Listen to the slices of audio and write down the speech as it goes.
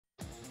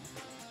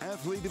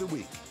Athlete of the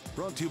Week.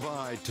 Brought to you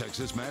by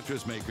Texas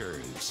Mattress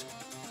Makers.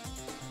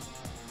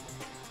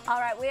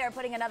 All right, we are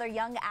putting another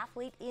young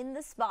athlete in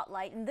the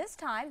spotlight, and this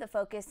time the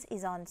focus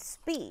is on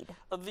speed.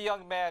 The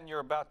young man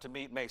you're about to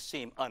meet may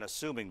seem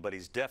unassuming, but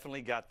he's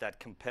definitely got that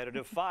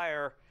competitive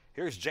fire.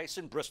 Here's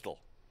Jason Bristol.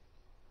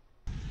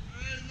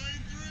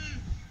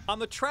 On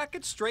the track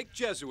at Strake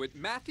Jesuit,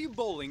 Matthew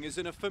Boling is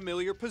in a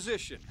familiar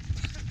position,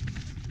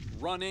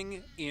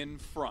 running in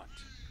front.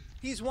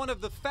 He's one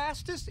of the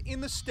fastest in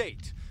the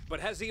state, but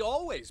has he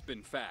always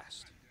been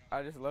fast?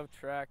 I just love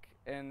track,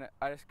 and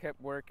I just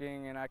kept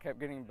working, and I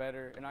kept getting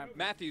better.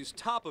 Matthew's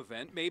top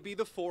event may be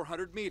the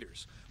 400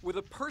 meters, with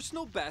a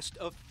personal best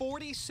of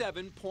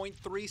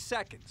 47.3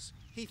 seconds.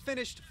 He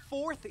finished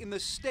 4th in the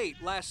state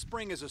last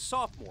spring as a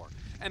sophomore,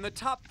 and the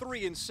top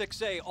 3 in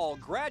 6A all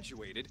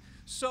graduated,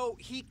 so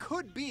he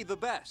could be the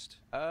best.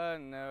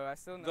 No, I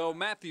still know. Though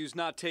Matthew's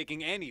not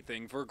taking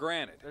anything for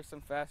granted. There's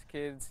some fast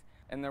kids,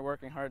 and they're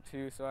working hard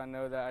too, so I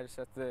know that I just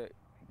have to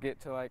get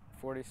to like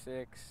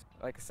 46,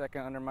 like a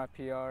second under my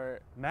PR.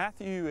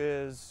 Matthew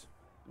is,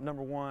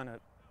 number one, a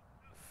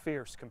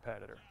fierce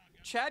competitor.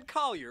 Chad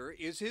Collier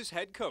is his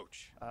head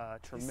coach.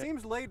 He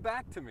seems laid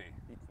back to me.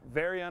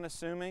 Very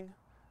unassuming,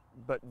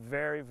 but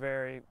very,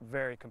 very,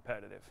 very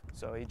competitive.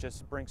 So he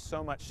just brings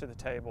so much to the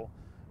table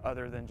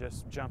other than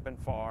just jumping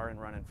far and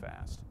running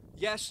fast.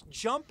 Yes,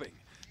 jumping.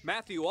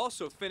 Matthew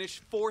also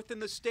finished 4th in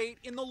the state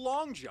in the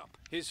long jump,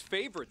 his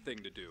favorite thing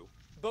to do.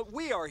 But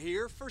we are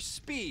here for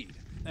speed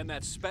and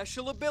that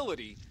special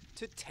ability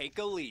to take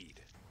a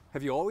lead.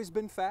 Have you always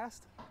been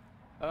fast?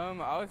 I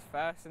was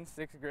fast in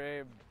 6th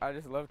grade. I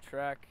just love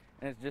track,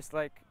 and it's just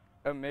like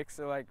a mix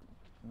of like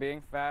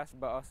being fast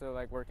but also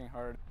like working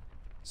hard.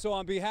 So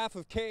on behalf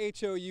of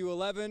KHOU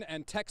 11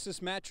 and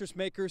Texas Mattress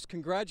Makers,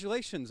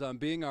 congratulations on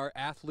being our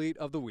Athlete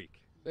of the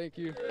Week. Thank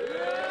you.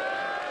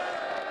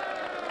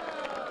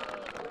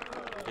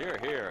 Here,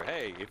 here.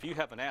 Hey, if you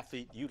have an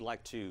athlete you'd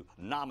like to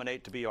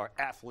nominate to be our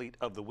Athlete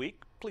of the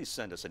Week, please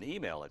send us an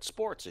email at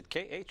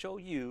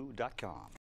sports@khou.com.